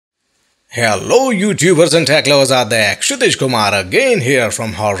Hello YouTubers and tech lovers out there, Kshitij Kumar again here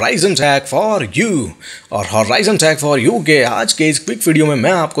from Horizon Tech for You। और Horizon Tech for You के आज के इस quick video में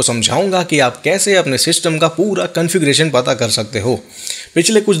मैं आपको समझाऊंगा कि आप कैसे अपने सिस्टम का पूरा कॉन्फ़िगरेशन पता कर सकते हो।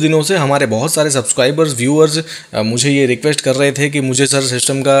 पिछले कुछ दिनों से हमारे बहुत सारे सब्सक्राइबर्स व्यूअर्स मुझे ये रिक्वेस्ट कर रहे थे कि मुझे सर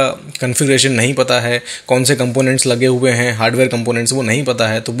सिस्टम का कॉन्फ़िगरेशन नहीं पता है, कौन से कंपोनेंट्स लगे हुए हैं, हार्डवेयर कंपोनेंट्स वो नहीं पता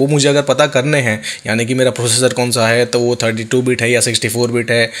है। तो वो मुझे अगर पता करने हैं, यानी कि मेरा प्रोसेसर कौन सा है, तो वो 32 बिट है या 64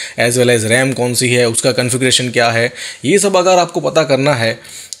 बिट है, एज वेल एज रैम कौन सी है, उसका कॉन्फ़िगरेशन क्या है, ये सब अगर आपको पता करना है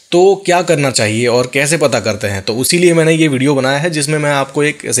तो क्या करना चाहिए और कैसे पता करते हैं। तो इसीलिए मैंने ये वीडियो बनाया है जिसमें मैं आपको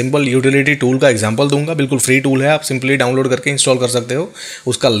एक सिंपल यूटिलिटी टूल का एग्जांपल दूंगा। बिल्कुल फ्री टूल है, आप सिंपली डाउनलोड करके इंस्टॉल कर सकते हो।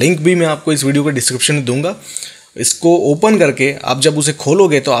 उसका लिंक भी मैं आपको इस वीडियो के डिस्क्रिप्शन में दूंगा। इसको ओपन करके आप जब उसे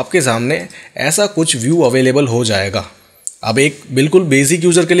खोलोगे तो आपके सामने ऐसा कुछ व्यू अवेलेबल हो जाएगा। अब एक बिल्कुल बेसिक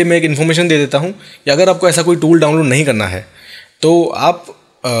यूज़र के लिए मैं एक इन्फॉर्मेशन दे देता हूँ कि अगर आपको ऐसा कोई टूल डाउनलोड नहीं करना है तो आप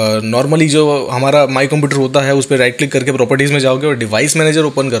नॉर्मली जो हमारा माई कंप्यूटर होता है उस पर राइट क्लिक करके प्रॉपर्टीज़ में जाओगे और डिवाइस मैनेजर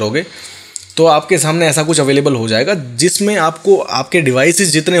ओपन करोगे तो आपके सामने ऐसा कुछ अवेलेबल हो जाएगा जिसमें आपको आपके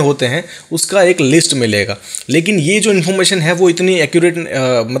डिवाइसेस जितने होते हैं उसका एक लिस्ट मिलेगा। लेकिन ये जो इन्फॉर्मेशन है वो इतनी एक्यूरेट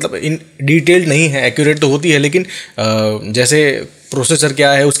मतलब इन डिटेल्ड नहीं है। एक्यूरेट तो होती है लेकिन जैसे प्रोसेसर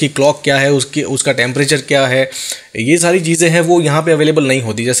क्या है, उसकी क्लॉक क्या है, उसका टेम्परेचर क्या है, ये सारी चीज़ें हैं वो यहाँ पे अवेलेबल नहीं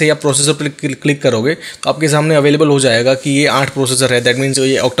होती। जैसे ही आप प्रोसेसर पर क्लिक करोगे तो आपके सामने अवेलेबल हो जाएगा कि ये 8 प्रोसेसर है, दैट मीन्स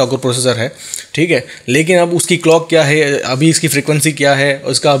ये ऑक्टा कोर प्रोसेसर है, ठीक है। लेकिन अब उसकी क्लॉक क्या है, अभी इसकी फ्रीक्वेंसी क्या है,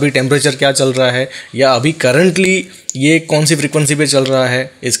 उसका अभी टेम्परेचर क्या चल रहा है, या अभी करंटली ये कौन सी फ्रीक्वेंसी पे चल रहा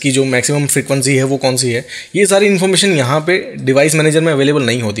है, इसकी जो मैक्सिमम फ्रीक्वेंसी है वो कौन सी है, ये सारी इन्फॉर्मेशन यहाँ पे डिवाइस मैनेजर में अवेलेबल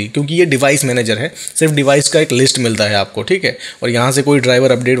नहीं होती क्योंकि ये डिवाइस मैनेजर है। सिर्फ डिवाइस का एक लिस्ट मिलता है आपको, ठीक है। और यहाँ से कोई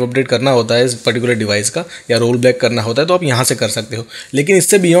ड्राइवर अपडेट करना होता है इस पर्टिकुलर डिवाइस का या रोल बैक करना होता है तो आप यहाँ से कर सकते हो, लेकिन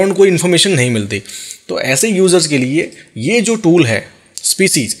इससे बियॉन्ड कोई इन्फॉर्मेशन नहीं मिलती। तो ऐसे यूज़र्स के लिए ये जो टूल है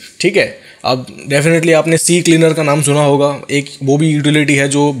स्पीसीज, ठीक है। अब डेफिनेटली आपने सी क्लीनर का नाम सुना होगा, एक वो भी यूटिलिटी है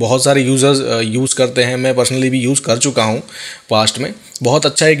जो बहुत सारे यूज़र्स यूज़ करते हैं। मैं पर्सनली भी यूज़ कर चुका हूँ पास्ट में। बहुत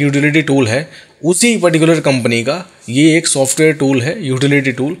अच्छा एक यूटिलिटी टूल है। उसी पर्टिकुलर कंपनी का ये एक सॉफ्टवेयर टूल है,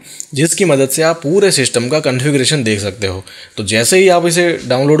 यूटिलिटी टूल, जिसकी मदद से आप पूरे सिस्टम का कॉन्फ़िगरेशन देख सकते हो। तो जैसे ही आप इसे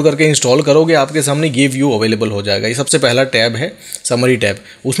डाउनलोड करके इंस्टॉल करोगे आपके सामने ये व्यू अवेलेबल हो जाएगा। ये सबसे पहला टैब है समरी टैब।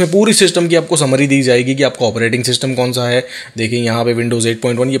 उसमें पूरी सिस्टम की आपको समरी दी जाएगी कि आपका ऑपरेटिंग सिस्टम कौन सा है। देखिए यहाँ पे विंडोज़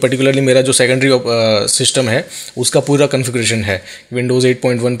 8.1, ये पर्टिकुलरली मेरा जो सेकेंडरी सिस्टम है उसका पूरा कॉन्फ़िगरेशन है। विंडोज़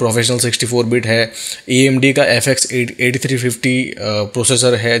 8.1 प्रोफेशनल 64 बिट है। AMD का FX 8350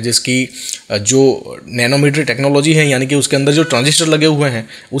 प्रोसेसर है जिसकी जो नैनोमीटर टेक्नोलॉजी है, यानी कि उसके अंदर जो ट्रांजिस्टर लगे हुए हैं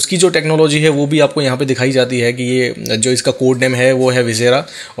उसकी जो टेक्नोलॉजी है वो भी आपको यहाँ पे दिखाई जाती है कि ये जो इसका कोड नेम है वो है विसेरा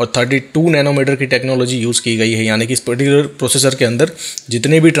और 32 नैनोमीटर की टेक्नोलॉजी यूज़ की गई है। यानी कि इस पर्टिकुलर प्रोसेसर के अंदर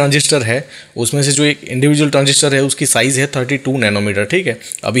जितने भी ट्रांजिस्टर है उसमें से जो एक इंडिविजुअल ट्रांजिस्टर है उसकी साइज़ है 32 नैनोमीटर, ठीक है।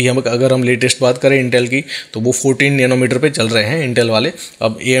 अभी अगर हम लेटेस्ट बात करें इंटेल की तो वो 14 नैनोमीटर पर चल रहे हैं इंटेल वाले।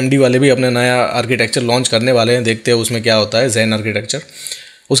 अब AMD वाले भी अपना नया आर्किटेक्चर लॉन्च करने वाले हैं, देखते हैं उसमें क्या होता है, ज़ेन आर्किटेक्चर।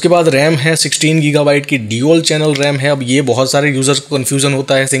 उसके बाद रैम है 16 गीगाबाइट की ड्यूअल चैनल रैम है। अब ये बहुत सारे यूज़र्स को कन्फ्यूज़न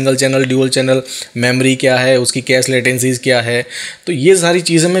होता है, single channel, dual channel, memory क्या है, उसकी कैश लेटेंसीज क्या है। तो ये सारी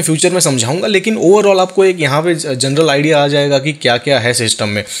चीज़ें मैं फ्यूचर में समझाऊंगा, लेकिन ओवरऑल आपको एक यहाँ पे जनरल आइडिया आ जाएगा कि क्या क्या है सिस्टम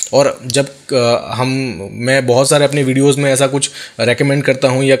में। और जब मैं बहुत सारे अपने वीडियोज़ में ऐसा कुछ रेकमेंड करता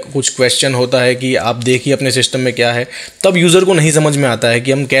हूँ या कुछ क्वेश्चन होता है कि आप देखिए अपने सिस्टम में क्या है, तब यूज़र को नहीं समझ में आता है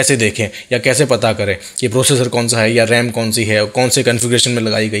कि हम कैसे देखें या कैसे पता करें कि प्रोसेसर कौन सा है या रैम कौन सी है, कौन से कॉन्फ़िगरेशन में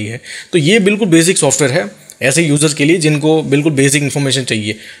लगाई गई है। तो ये बिल्कुल बेसिक सॉफ्टवेयर है ऐसे यूज़र्स के लिए जिनको बिल्कुल बेसिक इन्फॉर्मेशन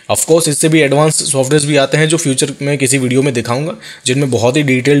चाहिए। ऑफ कोर्स इससे भी एडवांस सॉफ्टवेयर्स भी आते हैं जो फ्यूचर में किसी वीडियो में दिखाऊंगा, जिनमें बहुत ही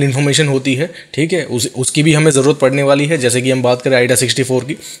डिटेल्ड इन्फॉर्मेशन होती है, ठीक है। उसकी भी हमें ज़रूरत पड़ने वाली है। जैसे कि हम बात करें आइडा 64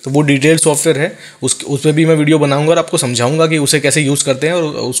 की, तो वो डिटेल्ड सॉफ्टवेयर है, उस पर भी मैं वीडियो बनाऊंगा और आपको समझाऊंगा कि उसे कैसे यूज़ करते हैं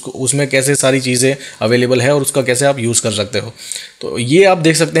और उसमें कैसे सारी चीज़ें अवेलेबल है और उसका कैसे आप यूज़ कर सकते हो। तो ये आप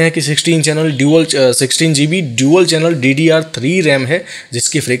देख सकते हैं कि 16 GB dual channel DDR3 RAM है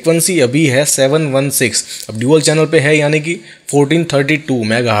जिसकी फ्रीक्वेंसी अभी है 716। अब ड्यूअल चैनल पे है यानी कि 1432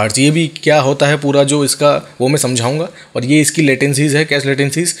 मेगाहर्ट्ज़। ये भी क्या होता है पूरा जो इसका वो मैं समझाऊंगा। और ये इसकी लेटेंसीज़ है, कैश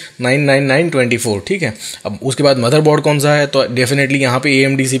लेटेंसीज़ 99924, ठीक है। अब उसके बाद मदरबोर्ड कौन सा है, तो डेफिनेटली यहाँ पे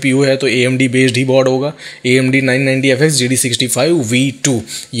AMD CPU है तो AMD बेस्ड ही बोर्ड होगा। AMD 990FX GD65 V2,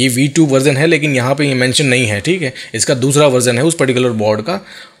 ये V2 वर्जन है लेकिन यहाँ पे ये मेंशन नहीं है, ठीक है। इसका दूसरा वर्जन है उस पर्टिकुलर बोर्ड का।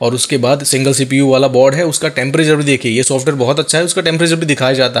 और उसके बाद सिंगल CPU वाला बोर्ड है, उसका टेम्परेचर भी देखिए, ये सॉफ्टवेयर बहुत अच्छा है, उसका टेम्परेचर भी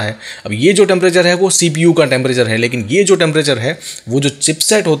दिखाया जाता है। अब ये जो टेम्परेचर है वो CPU का टेम्परेचर है, लेकिन ये जो टेम्परेचर है वो जो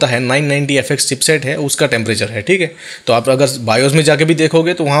चिपसेट होता है 990FX चिपसेट है उसका टेम्परेचर है, ठीक है। तो आप अगर बायोस में जाके भी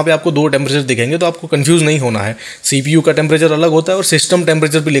देखोगे तो वहाँ पे आपको 2 टेम्परेचर दिखेंगे, तो आपको कंफ्यूज नहीं होना है। CPU का टेम्परेचर अलग होता है और सिस्टम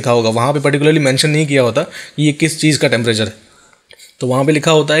टेम्परेचर भी लिखा होगा, वहाँ पे पर्टिकुलरली मेंशन नहीं किया होता कि ये किस चीज़ का टेम्परेचर है। तो वहाँ पे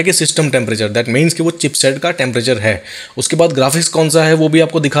लिखा होता है कि सिस्टम टेम्परेचर, दैट मीन्स कि वो चिपसेट का टेम्परेचर है। उसके बाद ग्राफिक्स कौन सा है वो भी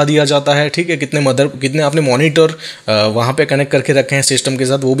आपको दिखा दिया जाता है, ठीक है। कितने आपने मॉनिटर वहाँ पे कनेक्ट करके रखे हैं सिस्टम के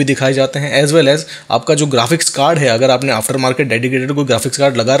साथ, वो भी दिखाए जाते हैं। एज वेल एज आपका जो ग्राफिक्स कार्ड है, अगर आपने आफ्टर मार्केट डेडिकेटेड कोई ग्राफिक्स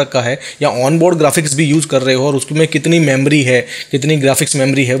कार्ड लगा रखा है या ऑन बोर्ड ग्राफिक्स भी यूज़ कर रहे हो और उसमें कितनी मेमोरी है, कितनी ग्राफिक्स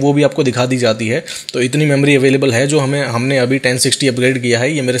मेमोरी है, वो भी आपको दिखा दी जाती है। तो इतनी मेमोरी अवेलेबल है जो हमने अभी 1060 अपग्रेड किया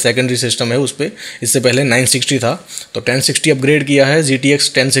है। ये मेरे सेकेंडरी सिस्टम है उस पर, इससे पहले 960 था, तो 1060 अपग्रेड किया है। GTX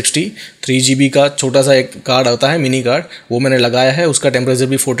 1060 3GB का छोटा सा एक कार्ड आता है, मिनी कार्ड, वो मैंने लगाया है। उसका टेम्परेचर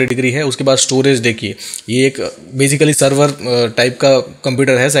भी 40 डिग्री है। उसके बाद स्टोरेज देखिए, ये एक बेसिकली सर्वर टाइप का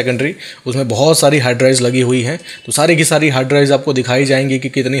कंप्यूटर है सेकेंडरी, उसमें बहुत सारी हार्ड ड्राइव्स लगी हुई हैं। तो सारी की सारी हार्ड ड्राइव्स आपको दिखाई जाएंगी कि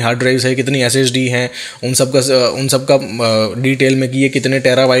कितनी हार्ड ड्राइव्स है, कितनी SSD हैं, उन सब का डिटेल में कि ये कितने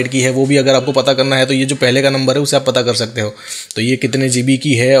टेराबाइट की है, वो भी अगर आपको पता करना है तो ये जो पहले का नंबर है उसे आप पता कर सकते हो। तो ये कितने GB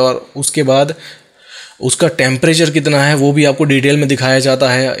की है और उसके बाद उसका टेम्परेचर कितना है वो भी आपको डिटेल में दिखाया जाता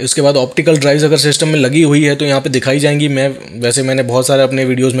है। उसके बाद ऑप्टिकल ड्राइव्स अगर सिस्टम में लगी मैंने है तो यहाँ पे दिखाई जाएंगी। मैंने बहुत सारे अपने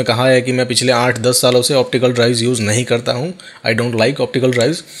वीडियोस में कहा है कि मैं पिछले 8-10 सालों से ऑप्टिकल ड्राइव्स यूज़ नहीं करता हूँ। I don't like optical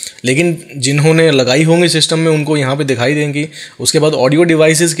drives, लेकिन जिन्होंने लगाई होंगी सिस्टम में उनको यहाँ पे दिखाई देंगी। उसके बाद ऑडियो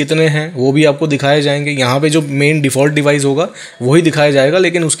डिवाइसेस कितने हैं वो भी आपको दिखाए जाएंगे। यहाँ पे जो मेन डिफ़ॉल्ट डिवाइस होगा वही दिखाया जाएगा,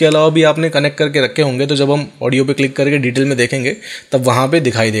 लेकिन उसके अलावा भी आपने कनेक्ट करके रखे होंगे, तो जब हम ऑडियो पर क्लिक करके डिटेल में देखेंगे तब वहाँ पर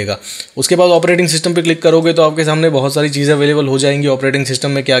दिखाई देगा। उसके बाद ऑपरेटिंग सिस्टम पर क्लिक करोगे तो आपके सामने बहुत सारी चीज़ें अवेलेबल हो जाएंगी। ऑपरेटिंग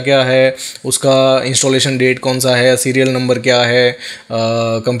सिस्टम में क्या क्या है, उसका इंस्टॉलेशन डेट कौन सा है, सीरियल नंबर क्या है,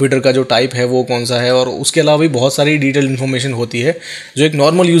 कंप्यूटर का जो टाइप है वो कौन सा है, और उसके अलावा भी बहुत सारी डिटेल इन्फॉर्मेशन होती है जो एक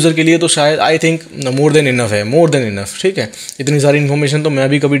नॉर्मल यूज़र के लिए तो शायद I think more than enough, ठीक है। इतनी सारी इन्फॉर्मेशन तो मैं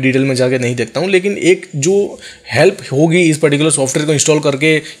भी कभी डिटेल में जाके नहीं देखता हूँ, लेकिन एक जो हेल्प होगी इस पर्टिकुलर सॉफ्टवेयर को इंस्टॉल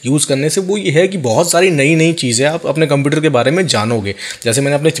करके यूज़ करने से वो ये है कि बहुत सारी नई नई चीज़ें आप अपने कंप्यूटर के बारे में जानोगे। जैसे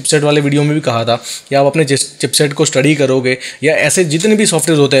मैंने अपने चिपसेट वाले वीडियो में भी कहा था कि आप अपने चिपसेट को स्टडी करोगे या ऐसे जितने भी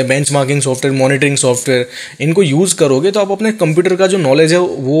सॉफ्टवेयर होते हैं, बेंचमार्किंग सॉफ्टवेयर, मॉनिटरिंग सॉफ्टवेयर, इनको यूज़ करोगे तो आप अपने कंप्यूटर का जो नॉलेज है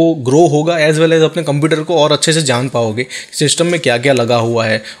वो ग्रो होगा, एज वेल एज अपने कंप्यूटर को और अच्छे से जान पाओगे सिस्टम में क्या क्या लगा हुआ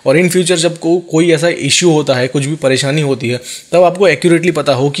है। और इन फ्यूचर जब कोई ऐसा इश्यू होता है, कुछ भी परेशानी होती है, तब आपको एक्यूरेटली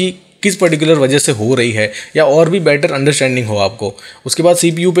पता हो कि किस पर्टिकुलर वजह से हो रही है, या और भी बेटर अंडरस्टैंडिंग हो आपको। उसके बाद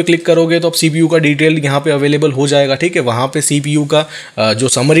CPU पे क्लिक करोगे तो अब CPU का डिटेल यहाँ पे अवेलेबल हो जाएगा, ठीक है। वहाँ पे CPU का जो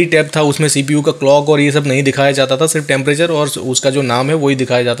समरी टैब था उसमें CPU का क्लॉक और ये सब नहीं दिखाया जाता था, सिर्फ टेम्परेचर और उसका जो नाम है वही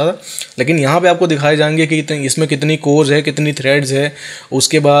दिखाया जाता था। लेकिन यहाँ पे आपको दिखाए जाएंगे कि इसमें कितनी कोर्स है, कितनी थ्रेड्स है।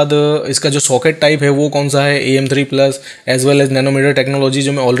 उसके बाद इसका जो सॉकेट टाइप है वो कौन सा है, AM3+ as well as nanometre technology,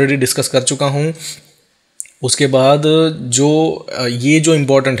 जो मैं ऑलरेडी डिस्कस कर चुका हूँ। उसके बाद जो ये जो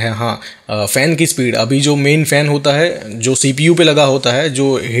इम्पोर्टेंट है, हाँ, फ़ैन की स्पीड, अभी जो मेन फ़ैन होता है जो CPU पे लगा होता है जो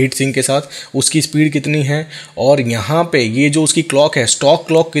हीट सिंक के साथ, उसकी स्पीड कितनी है, और यहाँ पे ये जो उसकी क्लॉक है, स्टॉक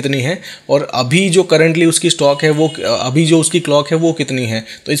क्लॉक कितनी है, और अभी जो करंटली उसकी स्टॉक है वो अभी जो उसकी क्लॉक है वो कितनी है।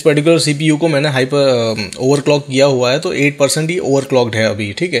 तो इस पर्टिकुलर CPU को मैंने ओवरक्लॉक किया हुआ है, तो 8% ही ओवरक्लॉक्ड है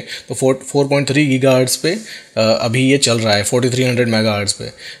अभी, ठीक है। तो 4.3 गीगाहर्ट्ज़ पे अभी ये चल रहा है 4300 मेगाहर्ट्ज़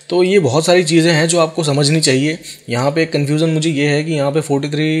पे। तो ये बहुत सारी चीज़ें हैं जो आपको समझनी चाहिए। यहाँ पे कन्फ्यूज़न मुझे ये है कि यहाँ पे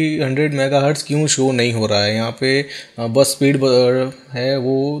 4300 मेगाहर्ट्ज़ क्यों शो नहीं हो रहा है। यहाँ पे बस स्पीड है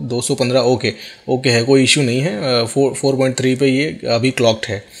वो 215, ओके है, कोई इश्यू नहीं है। 4.3 पे ये अभी क्लॉक्ड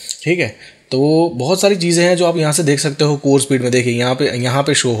है, ठीक है। तो बहुत सारी चीज़ें हैं जो आप यहाँ से देख सकते हो। कोर स्पीड में देखिए यहाँ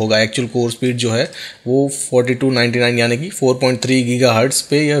पे शो होगा एक्चुअल कोर स्पीड जो है वो 4299 यानी कि 4.3 गीगाहर्ट्ज़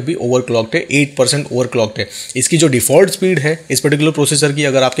पे यह भी ओवरक्लॉक्ड है, 8% ओवरक्लॉक्ड है। इसकी जो डिफ़ॉल्ट स्पीड है इस पर्टिकुलर प्रोसेसर की,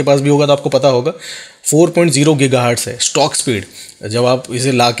 अगर आपके पास भी होगा तो आपको पता होगा, 4.0 गीगाहर्ट्ज़ है स्टॉक स्पीड। जब आप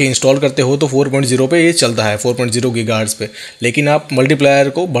इसे ला के इंस्टॉल करते हो तो 4.0 पे ये चलता है, 4.0 गीगाहर्ट्ज़ पे। लेकिन आप मल्टीप्लायर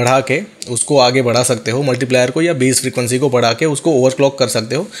को बढ़ा के उसको आगे बढ़ा सकते हो, मल्टीप्लायर को या बेस फ्रीक्वेंसी को बढ़ा के उसको ओवरक्लॉक कर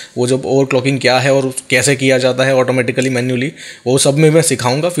सकते हो। वो जब ओवरक्लॉकिंग क्या है और कैसे किया जाता है ऑटोमेटिकली, मैन्युअली, वो सब में मैं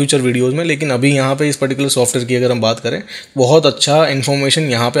सिखाऊंगा फ्यूचर वीडियोज़ में। लेकिन अभी यहाँ पे इस पर्टिकुलर सॉफ्टवेयर की अगर हम बात करें, बहुत अच्छा इन्फॉर्मेशन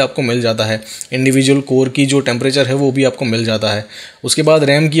यहाँ पे आपको मिल जाता है। इंडिविजुअल कोर की जो टेम्परेचर है वो भी आपको मिल जाता है। उसके बाद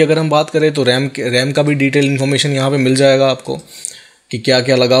रैम की अगर हम बात करें तो रैम का भी डिटेल इन्फॉर्मेशन यहाँ पे मिल जाएगा आपको कि क्या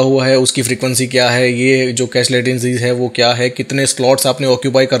क्या लगा हुआ है, उसकी फ्रीक्वेंसी क्या है, ये जो कैश लेटेंसी है वो क्या है, कितने स्लॉट्स आपने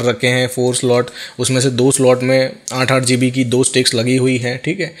ऑक्यूपाई कर रखे हैं, 4 स्लॉट, उसमें से 2 स्लॉट में 8-8 GB की 2 स्टिक्स लगी हुई हैं,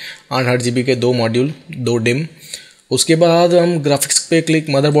 ठीक है। 8-8 GB के 2 मॉड्यूल, 2 डिम। उसके बाद हम ग्राफिक्स पे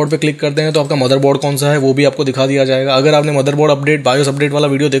मदरबोर्ड पे क्लिक करते हैं तो आपका मदरबोर्ड कौन सा है वो भी आपको दिखा दिया जाएगा। अगर आपने मदरबोर्ड अपडेट, बायोस अपडेट वाला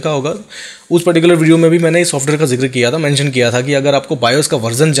वीडियो देखा होगा, उस पर्टिकुलर वीडियो में भी मैंने इस सॉफ्टवेयर का जिक्र किया था, मेंशन किया था कि अगर आपको बायोस का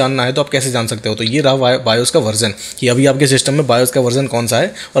वर्जन जानना है तो आप कैसे जान सकते हो। तो ये रहा बायोस का वर्जन, कि अभी आपके सिस्टम में बायोस का वर्जन कौन सा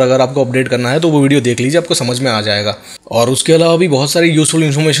है, और अगर आपको अपडेट करना है तो वो वीडियो देख लीजिए, आपको समझ में आ जाएगा। और उसके अलावा भी बहुत सारी यूज़फुल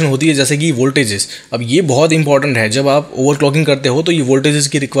इन्फॉर्मेशन होती है, जैसे कि वोल्टेजेस। अब ये बहुत इंपॉर्टेंट है, जब आप ओवरक्लॉकिंग करते हो तो ये वोल्टेजेस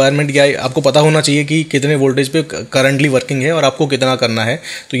की रिक्वायरमेंट क्या है, आपको पता होना चाहिए कि कितने वोल्टेज पे करंटली वर्किंग है और आपको कितना करना है।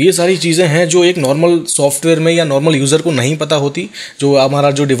 तो ये सारी चीज़ें हैं जो एक नॉर्मल सॉफ्टवेयर में या नॉर्मल यूज़र को नहीं पता होती। जो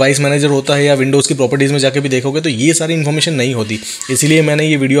हमारा जो डिवाइस मैनेजर होता है या विंडोज़ की प्रॉपर्टीज़ में जाके भी देखोगे तो ये सारी इन्फॉर्मेशन नहीं होती। इसीलिए मैंने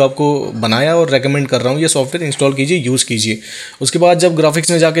ये वीडियो आपको बनाया और रेकमेंड कर रहा हूँ, ये सॉफ्टवेयर इंस्टॉल कीजिए, यूज़ कीजिए। उसके बाद जब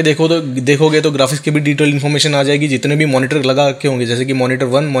ग्राफिक्स में जाके देखोगे तो ग्राफिक्स की भी डिटेल इन्फॉर्मेशन आ जाएगी, जितने भी मॉनिटर लगा के होंगे, जैसे कि मॉनिटर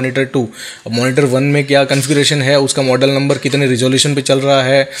 1, मॉनिटर 2। अब मॉनिटर 1 में क्या कॉन्फ़िगरेशन है, उसका मॉडल नंबर कितने रिजोल्यूशन पे चल रहा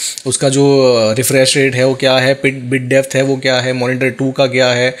है, उसका जो रिफ्रेश रेट है वो क्या है, बिट डेप्थ है वो क्या है, मॉनिटर 2 का क्या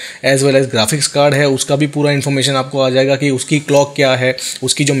है, as well as graphics card है उसका भी पूरा इन्फॉर्मेशन आपको आ जाएगा कि उसकी क्लॉक क्या है,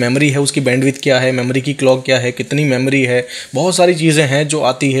 उसकी जो मेमोरी है उसकी बैंडविड्थ क्या है, मेमोरी की क्लॉक क्या है, कितनी मेमोरी है। बहुत सारी चीज़ें हैं जो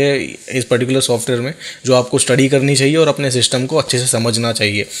आती है इस पर्टिकुलर सॉफ्टवेयर में, जो आपको स्टडी करनी चाहिए और अपने सिस्टम को अच्छे से समझना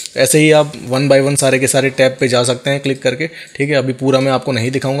चाहिए। ऐसे ही आप 1 बाय 1 सारे के सारे टैब पे जा सकते हैं क्लिक करके, ठीक है। अभी पूरा मैं आपको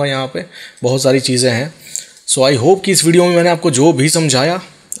नहीं दिखाऊंगा, यहाँ पे बहुत सारी चीज़ें हैं। सो आई होप कि इस वीडियो में मैंने आपको जो भी समझाया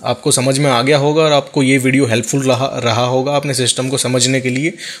आपको समझ में आ गया होगा और आपको ये वीडियो हेल्पफुल रहा होगा अपने सिस्टम को समझने के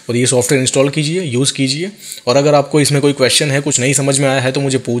लिए। और ये सॉफ्टवेयर इंस्टॉल कीजिए, यूज़ कीजिए। और अगर आपको इसमें कोई क्वेश्चन है, कुछ नहीं समझ में आया है तो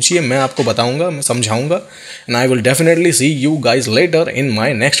मुझे पूछिए, मैं आपको बताऊंगा, मैं समझाऊंगा। And I will definitely C you guys letter in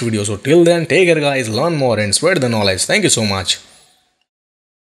my next video. So till then take care guys, learn more and spread the knowledge. Thank you so much.